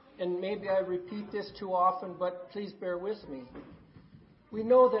 And maybe I repeat this too often, but please bear with me. We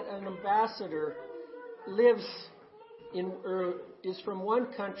know that an ambassador is from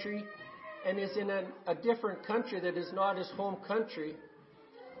one country and is in a different country that is not his home country.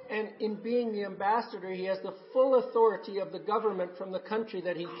 And in being the ambassador, he has the full authority of the government from the country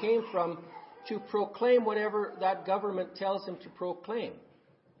that he came from to proclaim whatever that government tells him to proclaim.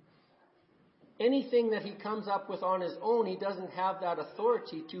 Anything that he comes up with on his own, he doesn't have that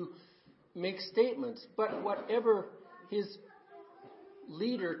authority to make statements. But whatever his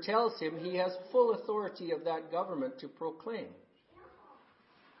leader tells him, he has full authority of that government to proclaim.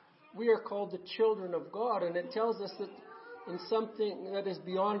 We are called the children of God, and it tells us that in something that is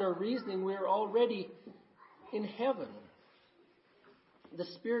beyond our reasoning, we are already in heaven. The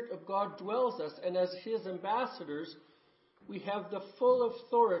Spirit of God dwells us, and as His ambassadors, we have the full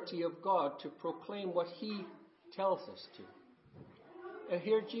authority of God to proclaim what He tells us to. And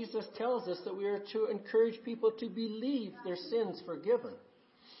here Jesus tells us that we are to encourage people to believe their sins forgiven.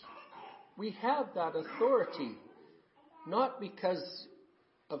 We have that authority, not because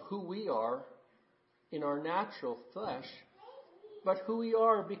of who we are in our natural flesh, but who we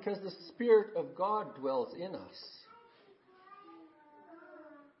are because the Spirit of God dwells in us.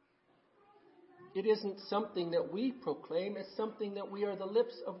 It isn't something that we proclaim, it's something that we are the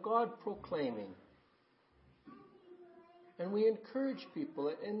lips of God proclaiming. And we encourage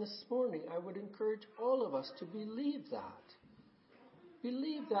people, and this morning I would encourage all of us to believe that.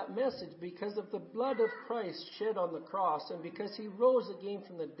 Believe that message because of the blood of Christ shed on the cross and because He rose again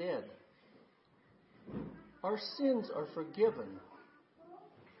from the dead. Our sins are forgiven.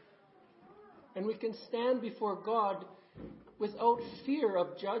 And we can stand before God without fear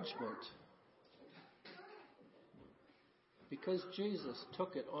of judgment because Jesus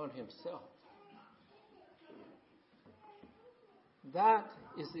took it on Himself. That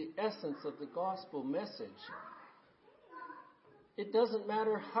is the essence of the gospel message. It doesn't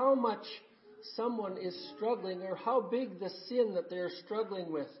matter how much someone is struggling or how big the sin that they're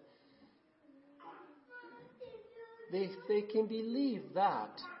struggling with. They can believe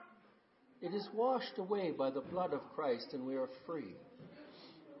that it is washed away by the blood of Christ and we are free.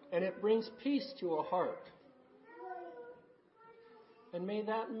 And it brings peace to a heart. And may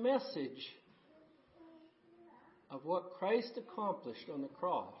that message of what Christ accomplished on the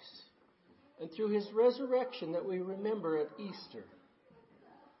cross and through His resurrection that we remember at Easter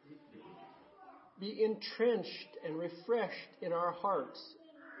be entrenched and refreshed in our hearts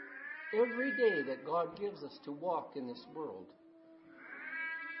every day that God gives us to walk in this world.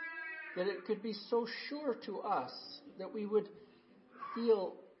 That it could be so sure to us that we would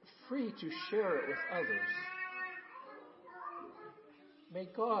feel free to share it with others. May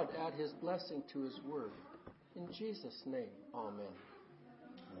God add His blessing to His word. In Jesus' name, amen.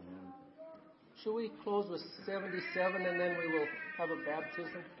 Amen. Shall we close with 77 and then we will have a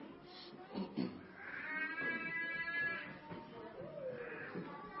baptism?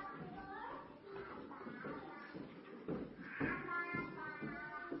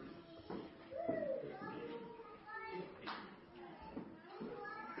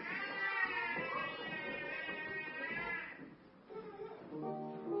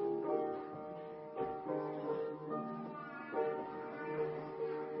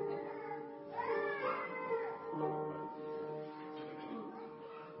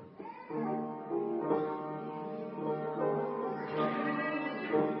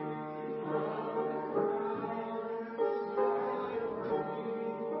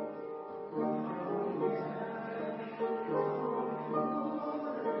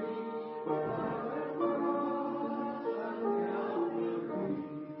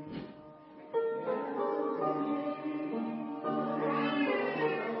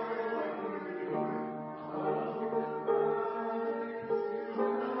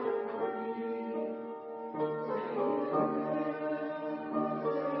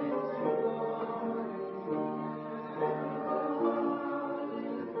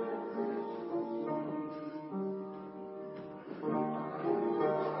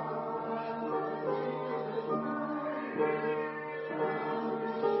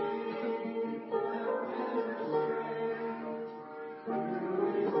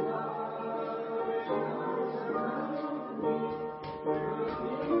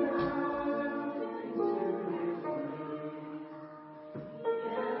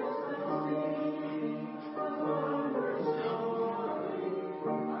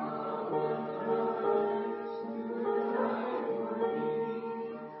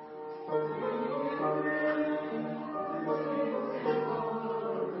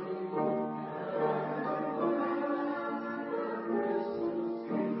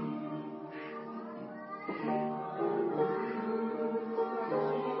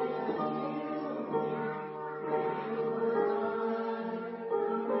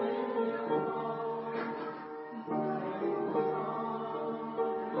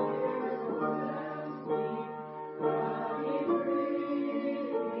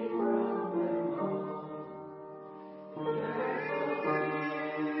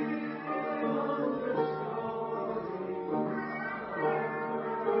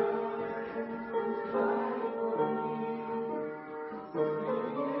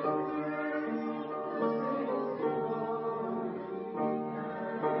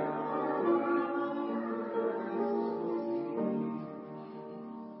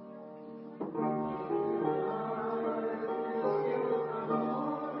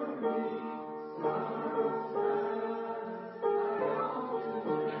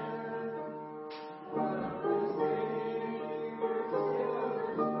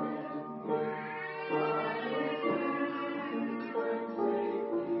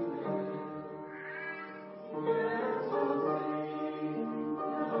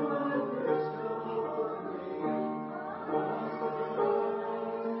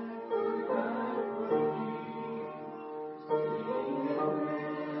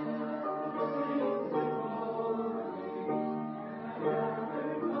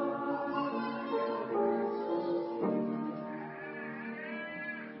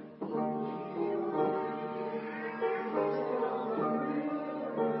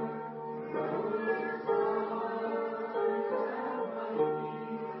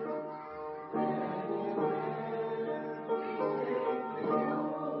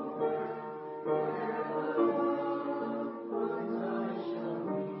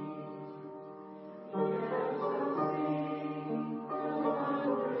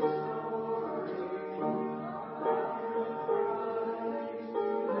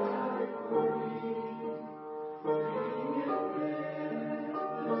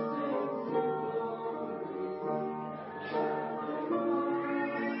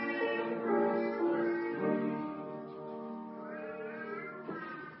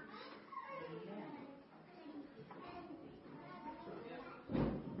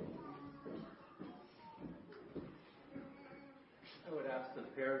 ask the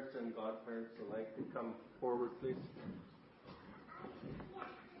parents and godparents alike to come forward, please.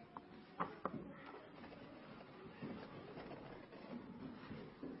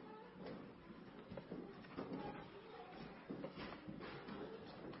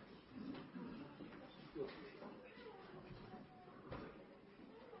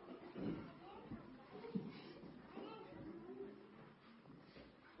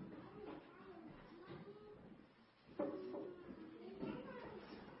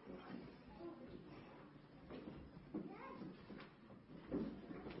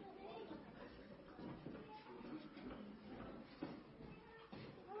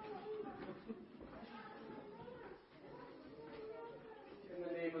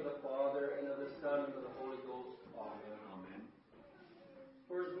 Of the Father, and of the Son, and of the Holy Ghost. Amen. Amen.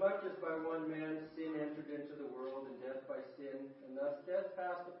 For as much as by one man sin entered into the world, and death by sin, and thus death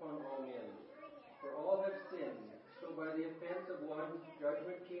passed upon all men. For all have sinned, so by the offense of one,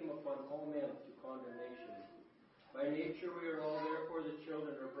 judgment came upon all men to condemnation. By nature we are all therefore the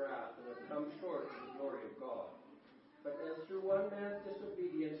children of wrath, and have come short of the glory of God. But as through one man's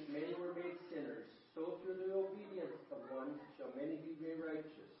disobedience many were made sinners, so through the obedience of one shall many be made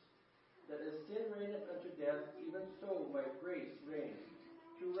righteous. That as sin reigneth unto death, even so might grace reign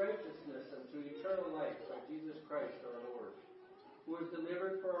through righteousness unto eternal life by Jesus Christ our Lord, who was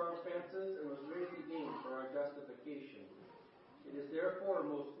delivered for our offenses and was raised again for our justification. It is therefore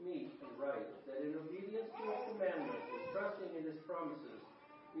most meet and right that in obedience to his commandments and trusting in his promises,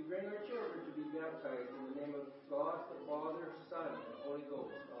 we bring our children to be baptized in the name of God, the Father, Son, and Holy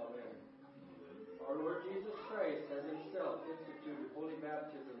Ghost. Amen. Our Lord Jesus Christ has himself instituted holy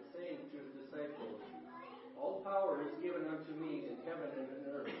baptism, saying to his disciples, All power is given unto me in heaven and in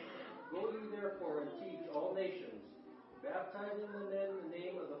earth. Go ye therefore and teach all nations, baptizing them in the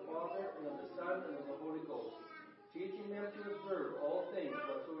name of the Father, and of the Son, and of the Holy Ghost, teaching them to observe all things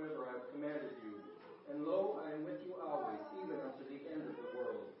whatsoever I have commanded you. And lo, I am with you always, even unto the end of the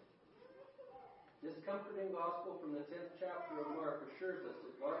world. This comforting gospel from the 10th chapter of Mark assures us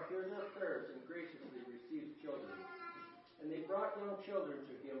that God hears our prayers and graciously receives children. And they brought young children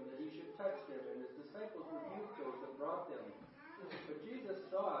to him that he should touch them, and his disciples rebuked those that brought them. But Jesus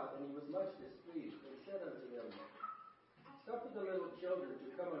saw it, and he was much displeased, and said unto them, Suffer the little children to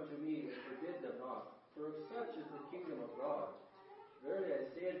come unto me, and forbid them not, for of such is the kingdom of God. Verily I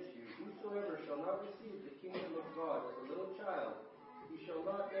say unto you, whosoever shall not receive the kingdom of God as a little child, he shall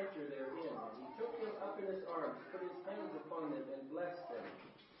not enter therein. And he took them up in his arms, put his hands upon them, and blessed them,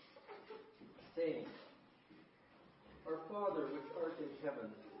 saying, Our Father which art in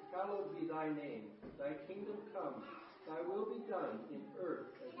heaven, hallowed be thy name. Thy kingdom come, thy will be done in earth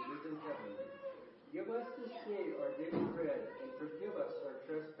as it is in heaven. Give us this day our daily bread, and forgive us our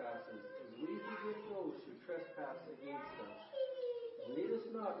trespasses, as we forgive those who trespass against us. And lead us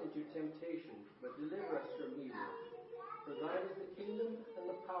not into temptation, but deliver us from evil. For thine is the kingdom, and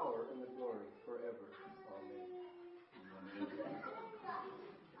the power, and the glory, forever. Amen.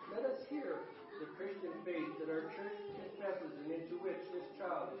 Let us hear the Christian faith that our church confesses and into which this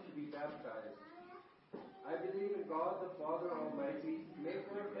child is to be baptized. I believe in God the Father Almighty,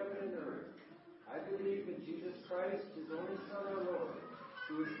 maker of heaven and earth. I believe in Jesus Christ, his only Son, our Lord,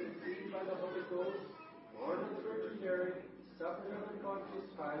 who was conceived by the Holy Ghost, born of the Virgin Mary, suffered under Pontius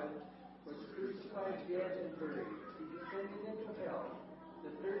Pilate, was crucified, dead, and buried. He descended into hell. The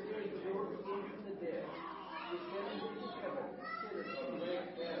third day he rose again from the dead. He ascended into heaven, and sitteth on the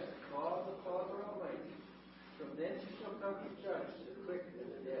right hand of God the Father Almighty. From thence he shall come to judge the quick and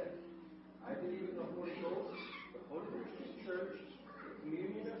the dead. I believe in the Holy Ghost, the Holy Christian Church, the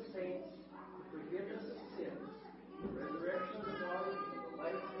communion of saints, the forgiveness of sins, the resurrection of the body, and the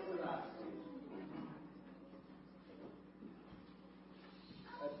life everlasting.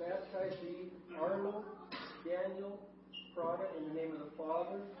 I baptize thee, Arlo, Daniel, Prada, in the name of the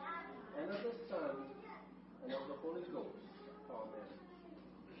Father, and of the Son, and of the Holy Ghost. Amen.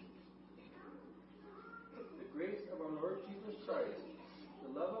 The grace of our Lord Jesus Christ,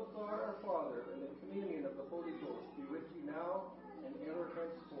 the love of God our Father, and the communion of the Holy Ghost be with you now and ever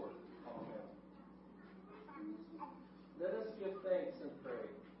henceforth. Amen. Let us give thanks and pray.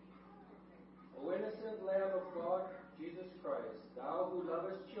 O innocent Lamb of God, Jesus Christ, thou who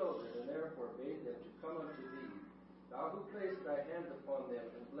lovest children and therefore bade them to come unto thee, thou who placed thy hand upon them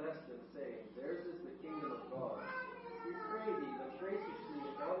and blessed them, saying, Theirs is the kingdom of God. We pray thee, look graciously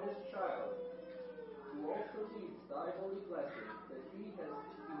upon this child, who also needs thy holy blessing, that he has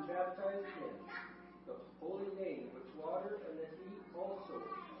been baptized in the holy name with water, and that he also,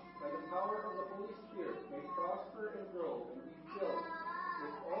 by the power of the Holy Spirit, may prosper and grow and be filled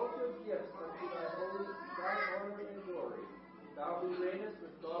with all good gifts unto thy honor and glory, Thou who reignest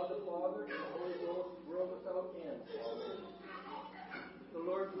with God the Father and the Holy Ghost, world without end. Amen. The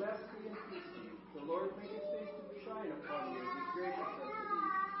Lord bless thee and keep thee. The Lord make his face to shine upon thee and be gracious unto thee.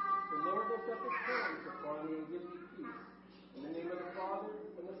 The Lord lift up his countenance upon thee and give thee peace. In the name of the Father,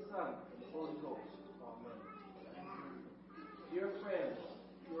 and the Son, and the Holy Ghost. Amen. Dear friends,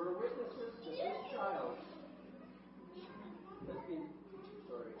 you are witnesses that this child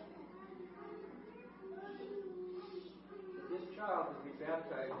has been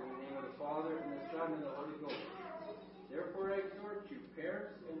baptized in the name of the Father, and the Son, and the Holy Ghost. Therefore I exhort you,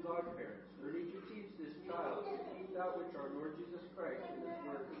 parents and godparents, early to teach this child that which our Lord Jesus Christ in his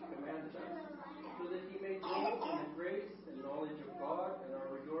word has commanded us, so that he may grow in the grace and knowledge of God and our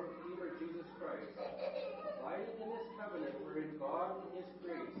Redeemer Jesus Christ, abiding in this covenant wherein God in his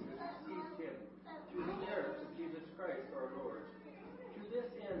grace has received him through the merits of Jesus Christ our Lord. To this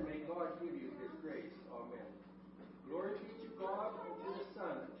end may God give you his grace. Amen. Glory be to God, and to the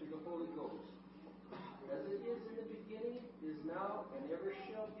Son, and to the Holy Ghost, as it is in the beginning, is now, and ever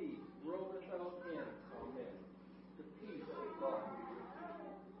shall be, world without end. Amen. The peace of God be